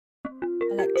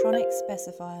Electronic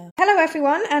Specifier. Hello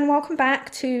everyone and welcome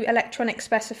back to Electronic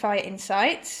Specifier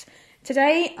Insights.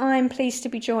 Today I'm pleased to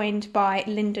be joined by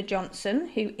Linda Johnson,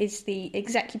 who is the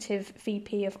Executive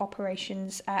VP of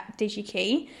Operations at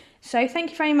DigiKey. So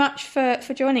thank you very much for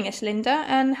joining us, Linda,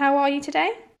 and how are you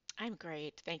today? I'm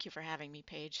great. Thank you for having me,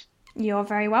 Paige. You're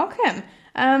very welcome.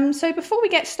 So before we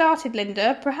get started,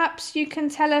 Linda, perhaps you can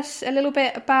tell us a little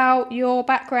bit about your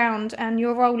background and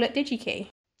your role at DigiKey.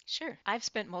 Sure. I've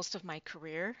spent most of my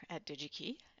career at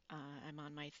DigiKey. I'm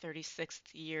on my 36th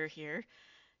year here,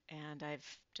 and I've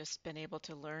just been able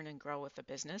to learn and grow with the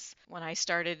business. When I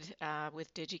started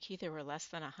with DigiKey, there were less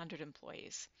than 100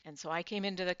 employees. And so I came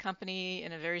into the company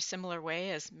in a very similar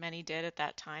way as many did at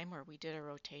that time, where we did a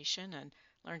rotation and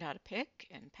learned how to pick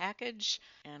and package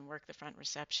and work the front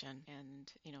reception. And,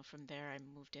 from there I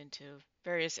moved into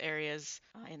various areas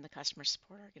in the customer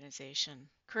support organization.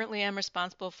 Currently, I'm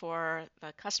responsible for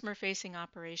the customer-facing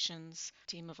operations,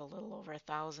 team of a little over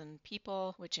 1,000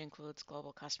 people, which includes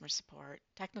global customer support,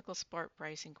 technical support,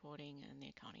 pricing, quoting, and the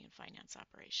accounting and finance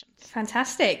operations.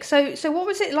 Fantastic. So what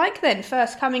was it like then,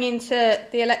 first coming into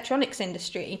the electronics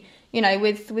industry?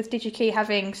 With DigiKey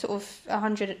having sort of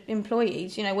 100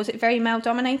 employees, was it very male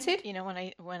dominated?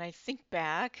 When I think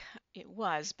back, it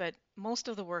was, but most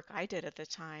of the work I did at the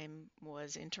time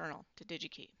was internal to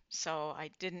DigiKey. So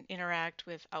I didn't interact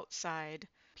with outside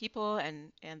people,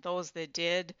 and those that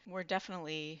did were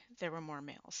definitely, there were more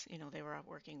males. They were out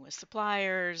working with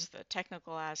suppliers, the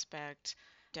technical aspect,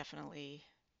 definitely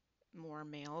more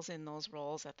males in those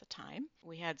roles at the time.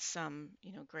 We had some,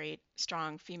 great,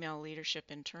 strong female leadership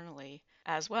internally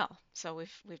as well. So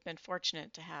we've been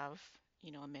fortunate to have,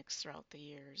 a mix throughout the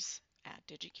years at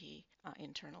DigiKey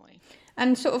internally.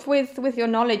 And sort of with your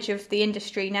knowledge of the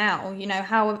industry now,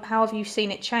 how have you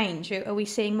seen it change? Are we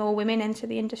seeing more women enter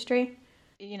the industry?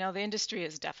 The industry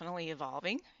is definitely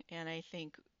evolving, and I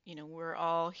think, we're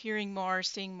all hearing more,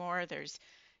 seeing more. There's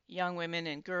young women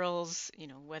and girls,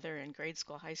 whether in grade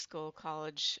school, high school,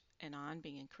 college, and on,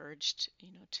 being encouraged,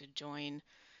 to join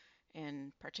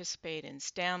and participate in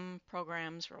STEM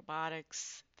programs,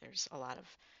 robotics. There's a lot of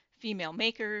female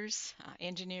makers,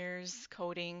 engineers,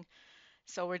 coding.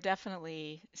 So we're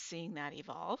definitely seeing that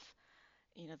evolve.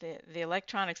 The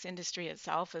electronics industry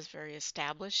itself is very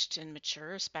established and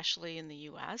mature, especially in the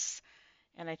US.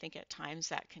 And I think at times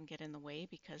that can get in the way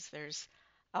because there's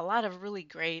a lot of really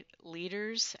great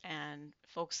leaders and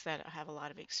folks that have a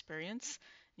lot of experience.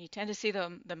 And you tend to see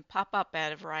them pop up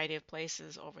at a variety of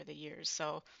places over the years.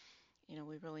 So,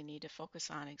 we really need to focus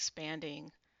on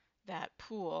expanding that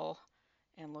pool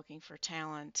and looking for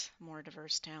talent, more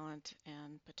diverse talent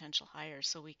and potential hires,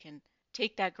 so we can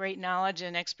take that great knowledge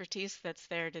and expertise that's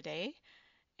there today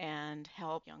and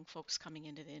help young folks coming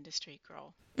into the industry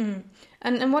grow.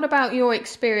 And what about your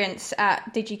experience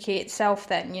at DigiKey itself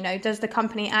then? Does the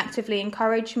company actively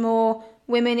encourage more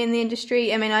women in the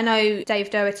industry? I mean, I know Dave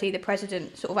Doherty, the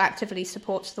president, sort of actively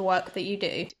supports the work that you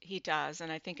do. He does,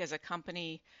 and I think as a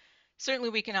company, certainly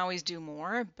we can always do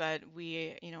more, but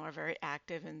we, are very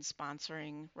active in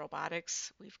sponsoring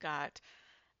robotics. We've got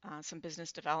some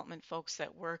business development folks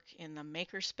that work in the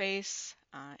maker space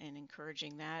and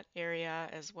encouraging that area,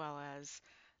 as well as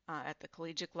at the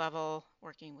collegiate level,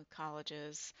 working with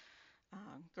colleges,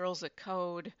 girls that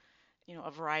code,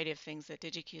 a variety of things that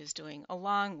DigiKey is doing,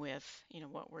 along with,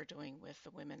 what we're doing with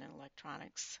the Women in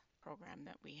Electronics program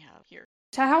that we have here.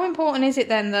 So how important is it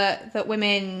then that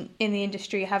women in the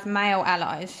industry have male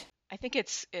allies? I think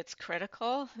it's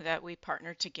critical that we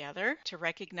partner together to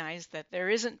recognize that there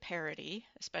isn't parity,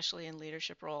 especially in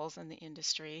leadership roles in the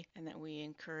industry, and that we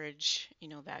encourage,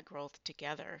 that growth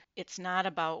together. It's not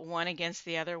about one against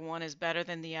the other, one is better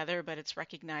than the other, but it's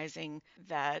recognizing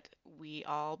that we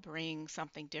all bring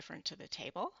something different to the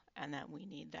table and that we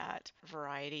need that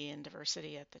variety and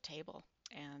diversity at the table.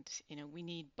 And, we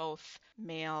need both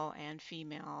male and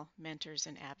female mentors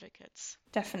and advocates.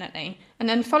 Definitely. And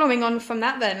then following on from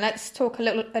that then, let's talk a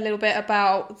little bit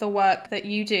about the work that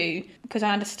you do, because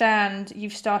I understand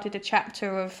you've started a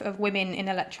chapter of women in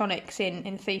electronics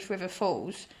in Thief River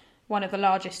Falls, one of the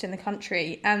largest in the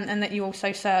country, and that you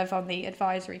also serve on the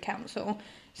advisory council.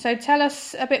 So tell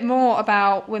us a bit more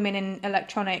about women in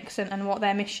electronics and what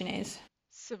their mission is.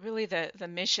 So really the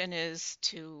mission is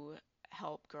to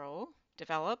help grow,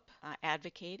 develop,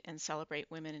 advocate, and celebrate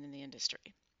women in the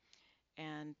industry.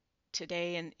 And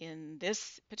today in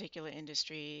this particular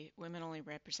industry, women only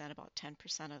represent about 10%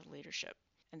 of the leadership.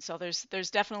 And so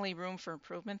there's definitely room for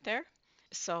improvement there.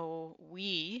 So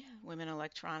Women in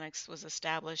Electronics, was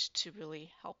established to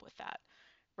really help with that.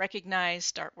 Recognize,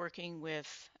 start working with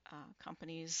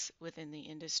companies within the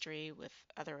industry, with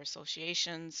other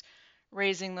associations,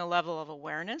 raising the level of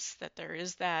awareness that there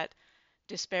is that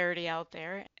disparity out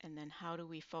there, and then how do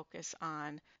we focus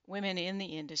on women in the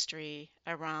industry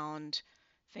around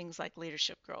things like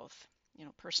leadership growth,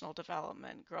 personal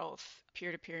development, growth,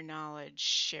 peer-to-peer knowledge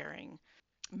sharing,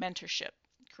 mentorship,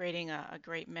 creating a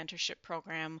great mentorship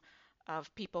program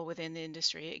of people within the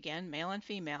industry, again, male and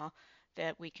female,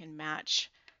 that we can match,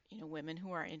 women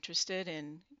who are interested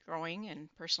in growing and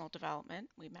personal development.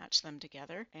 We match them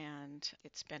together, and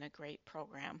it's been a great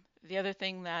program. The other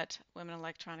thing that Women in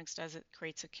Electronics does, it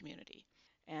creates a community.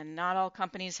 And not all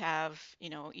companies have,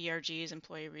 ERGs,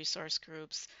 employee resource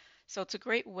groups. So it's a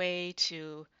great way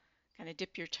to kind of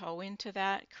dip your toe into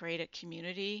that, create a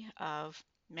community of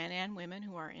men and women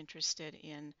who are interested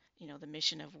in, the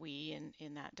mission of we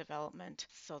in that development.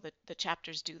 So that the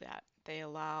chapters do that. They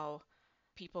allow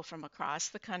people from across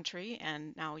the country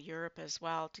and now Europe as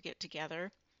well to get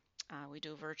together. We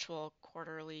do virtual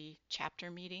quarterly chapter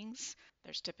meetings.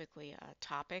 There's typically a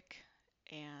topic,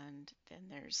 and then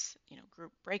there's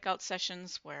group breakout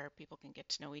sessions where people can get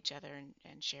to know each other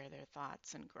and share their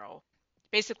thoughts and grow.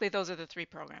 Basically, those are the three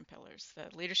program pillars: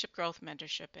 the leadership, growth,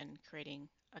 mentorship, and creating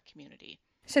a community.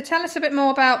 So tell us a bit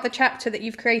more about the chapter that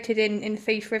you've created in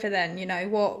Thief River then.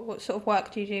 What sort of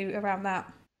work do you do around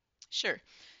that? Sure.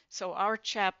 So our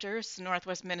chapter is the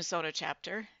Northwest Minnesota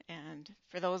chapter, and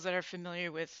for those that are familiar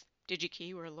with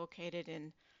DigiKey, we're located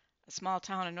in a small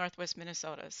town in Northwest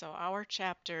Minnesota. So our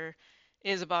chapter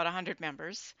is about 100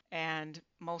 members, and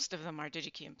most of them are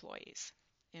DigiKey employees.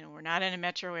 We're not in a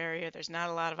metro area. There's not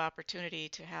a lot of opportunity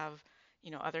to have,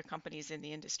 other companies in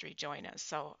the industry join us.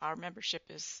 So our membership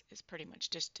is pretty much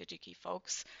just DigiKey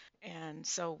folks. And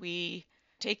so we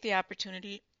take the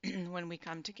opportunity when we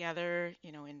come together,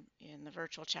 in the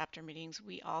virtual chapter meetings.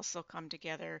 We also come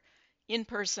together in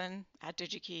person at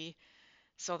DigiKey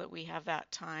so that we have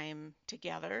that time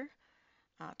together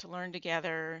to learn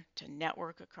together, to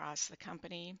network across the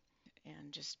company,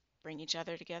 and just bring each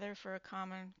other together for a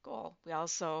common goal. We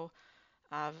also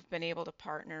have been able to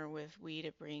partner with WE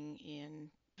to bring in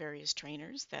various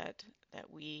trainers that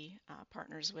we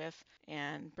partners with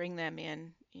and bring them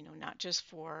in, not just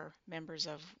for members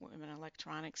of Women in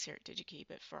Electronics here at DigiKey,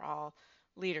 but for all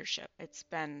leadership. It's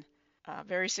been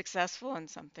very successful and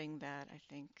something that I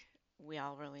think we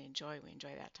all really enjoy. We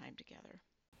enjoy that time together.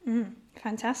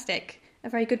 Fantastic. A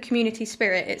very good community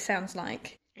spirit, it sounds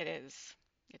like. It is.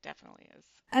 It definitely is.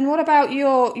 And what about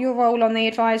your role on the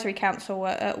advisory council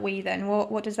at WE then?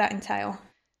 What does that entail?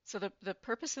 So the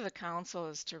purpose of the council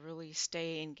is to really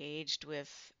stay engaged with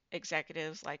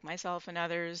executives like myself and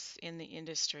others in the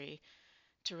industry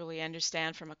to really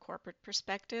understand from a corporate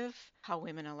perspective how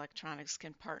women in electronics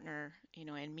can partner,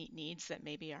 and meet needs that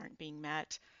maybe aren't being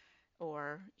met,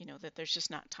 or, that there's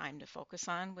just not time to focus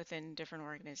on within different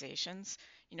organizations,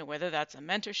 whether that's a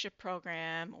mentorship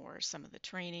program or some of the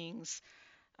trainings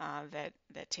that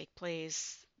take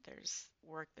place. There's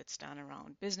work that's done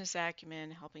around business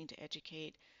acumen, helping to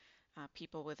educate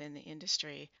people within the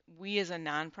industry. We as a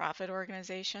nonprofit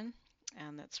organization,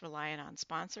 and that's reliant on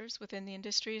sponsors within the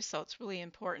industry, so it's really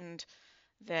important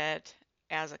that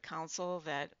as a council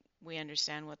that we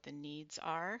understand what the needs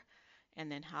are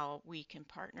and then how we can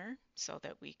partner so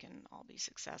that we can all be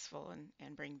successful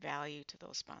and bring value to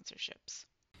those sponsorships.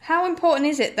 How important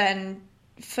is it then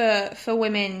for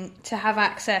women to have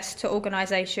access to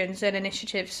organisations and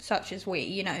initiatives such as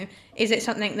WE? Is it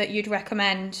something that you'd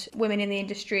recommend women in the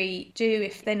industry do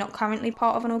if they're not currently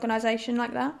part of an organisation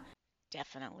like that?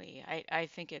 Definitely. I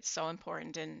think it's so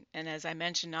important. And as I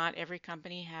mentioned, not every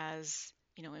company has,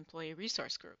 employee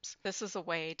resource groups. This is a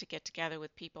way to get together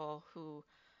with people who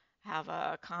have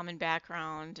a common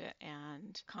background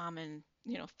and common,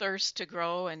 thirst to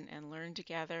grow and learn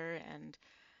together. And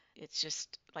it's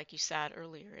just, like you said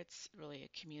earlier, it's really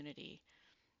a community.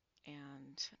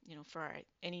 And, for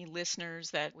any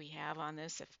listeners that we have on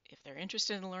this, if they're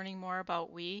interested in learning more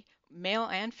about WE, male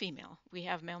and female, we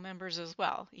have male members as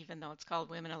well. Even though it's called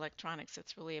Women Electronics,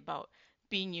 it's really about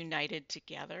being united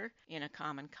together in a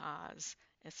common cause.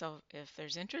 And so if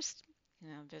there's interest,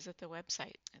 visit the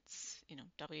website. It's,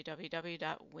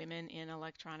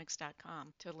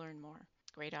 www.womeninelectronics.com to learn more.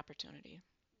 Great opportunity.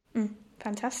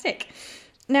 Fantastic.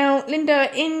 Now, Linda,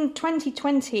 in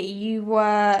 2020, you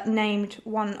were named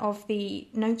one of the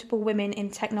notable women in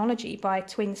technology by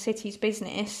Twin Cities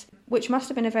Business, which must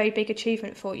have been a very big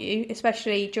achievement for you,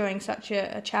 especially during such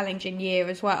a challenging year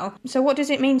as well. So what does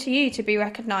it mean to you to be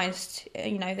recognised,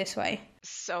 this way?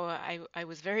 So I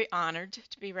was very honored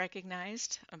to be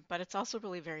recognized, but it's also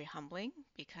really very humbling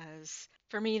because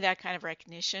for me, that kind of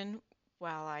recognition,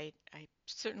 while I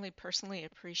certainly personally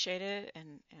appreciate it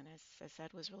and as I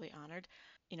said, was really honored,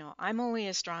 I'm only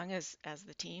as strong as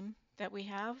the team that we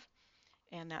have,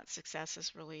 and that success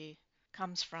is really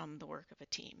comes from the work of a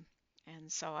team.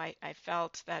 And so I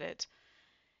felt that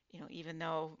even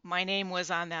though my name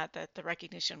was on that the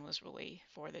recognition was really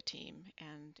for the team.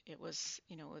 And it was,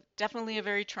 definitely a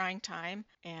very trying time.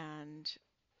 And,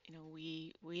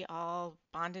 we all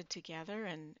bonded together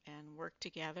and worked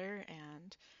together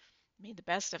and made the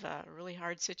best of a really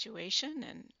hard situation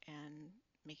and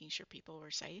making sure people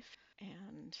were safe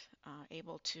and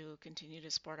able to continue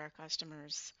to support our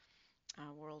customers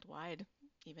worldwide,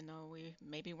 even though we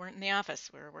maybe weren't in the office,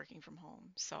 we were working from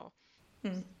home. So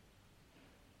Mm.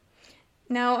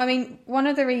 Now, I mean, one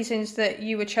of the reasons that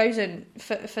you were chosen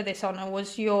for this honour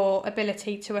was your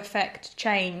ability to affect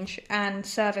change and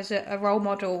serve as a role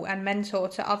model and mentor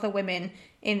to other women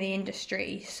in the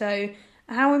industry. So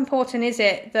how important is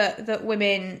it that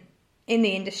women in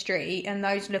the industry and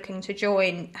those looking to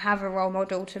join have a role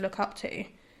model to look up to?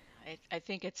 I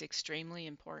think it's extremely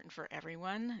important for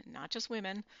everyone, not just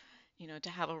women, to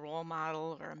have a role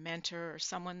model or a mentor or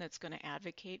someone that's going to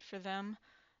advocate for them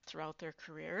throughout their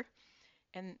career.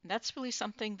 And that's really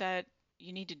something that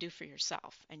you need to do for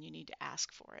yourself and you need to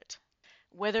ask for it.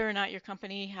 Whether or not your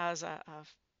company has a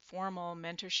formal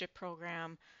mentorship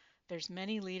program, there's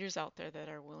many leaders out there that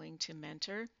are willing to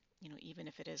mentor, even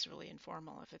if it is really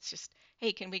informal. If it's just,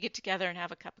 hey, can we get together and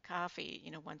have a cup of coffee,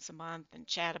 once a month and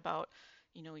chat about,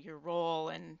 your role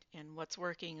and what's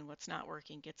working and what's not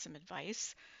working, get some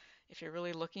advice. If you're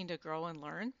really looking to grow and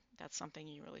learn, that's something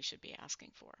you really should be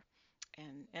asking for.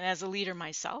 And as a leader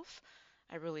myself,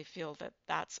 I really feel that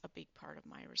that's a big part of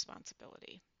my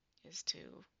responsibility is to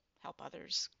help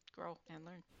others grow and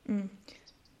learn. Mm.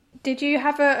 Did you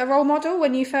have a role model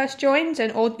when you first joined,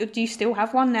 or do you still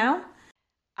have one now?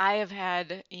 I have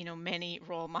had, many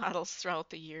role models throughout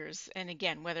the years. And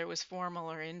again, whether it was formal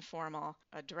or informal,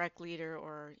 a direct leader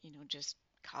or, just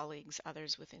colleagues,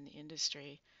 others within the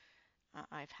industry,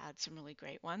 I've had some really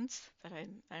great ones that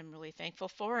I'm really thankful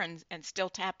for and still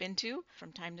tap into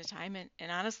from time to time.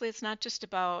 And honestly, it's not just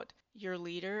about your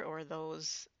leader or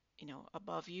those,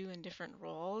 above you in different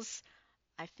roles.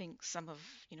 I think some of,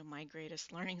 my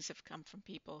greatest learnings have come from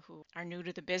people who are new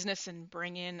to the business and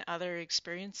bring in other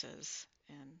experiences.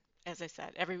 And as I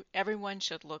said, everyone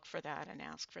should look for that and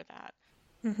ask for that.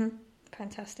 Mm-hmm.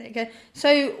 Fantastic.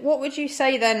 So what would you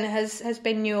say then has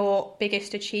been your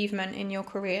biggest achievement in your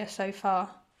career so far?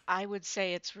 I would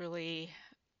say it's really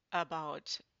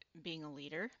about being a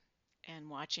leader and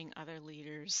watching other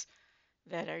leaders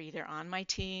that are either on my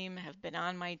team, have been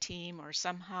on my team, or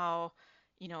somehow,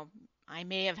 I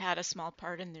may have had a small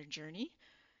part in their journey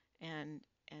and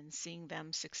seeing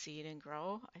them succeed and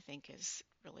grow, I think is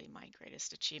really my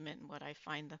greatest achievement and what I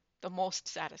find the most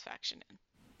satisfaction in.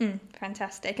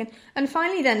 Fantastic. And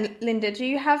finally then, Linda, do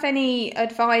you have any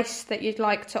advice that you'd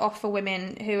like to offer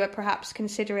women who are perhaps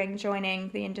considering joining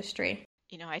the industry?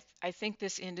 I think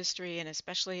this industry, and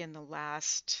especially in the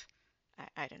last,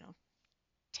 I don't know,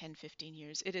 10, 15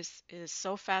 years, it is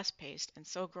so fast paced and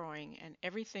so growing, and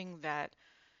everything that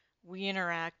we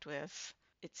interact with,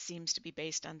 it seems to be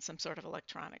based on some sort of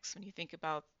electronics. When you think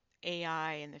about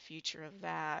AI and the future of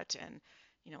that, and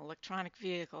electronic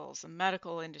vehicles, the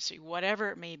medical industry, whatever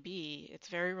it may be, it's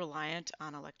very reliant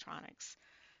on electronics.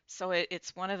 So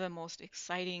it's one of the most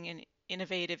exciting and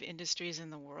innovative industries in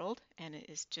the world, and it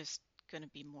is just going to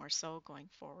be more so going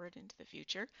forward into the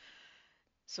future.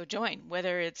 So join,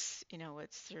 whether it's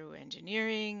through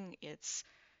engineering, it's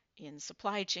in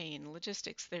supply chain,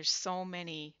 logistics. There's so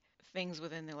many things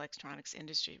within the electronics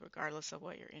industry, regardless of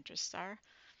what your interests are.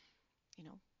 You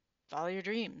know, follow your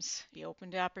dreams. Be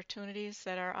open to opportunities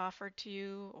that are offered to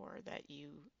you or that you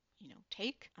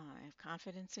take. Have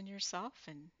confidence in yourself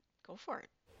and go for it.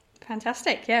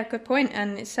 Fantastic. Yeah, good point.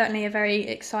 And it's certainly a very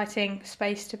exciting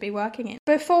space to be working in.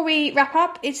 Before we wrap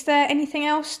up, is there anything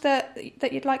else that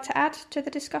you'd like to add to the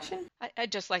discussion?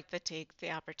 I'd just like to take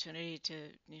the opportunity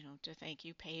to thank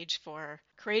you, Paige, for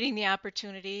creating the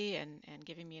opportunity and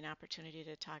giving me an opportunity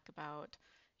to talk about,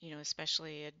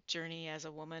 especially a journey as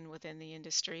a woman within the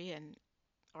industry and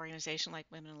organization like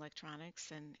Women in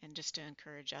Electronics and just to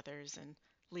encourage others and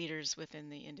leaders within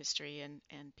the industry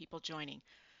and people joining.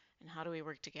 And how do we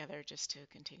work together just to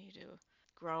continue to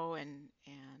grow and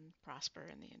prosper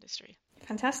in the industry?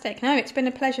 Fantastic. No, it's been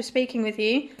a pleasure speaking with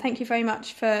you. Thank you very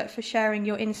much for sharing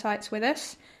your insights with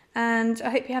us. And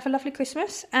I hope you have a lovely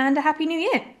Christmas and a Happy New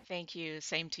Year. Thank you.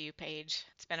 Same to you, Paige.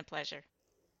 It's been a pleasure.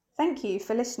 Thank you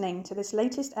for listening to this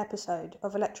latest episode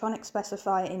of Electronic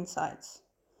Specifier Insights.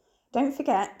 Don't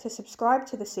forget to subscribe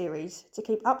to the series to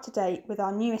keep up to date with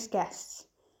our newest guests,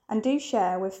 and do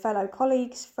share with fellow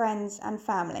colleagues, friends and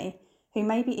family who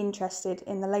may be interested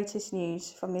in the latest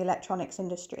news from the electronics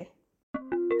industry.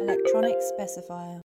 Electronic Specifier.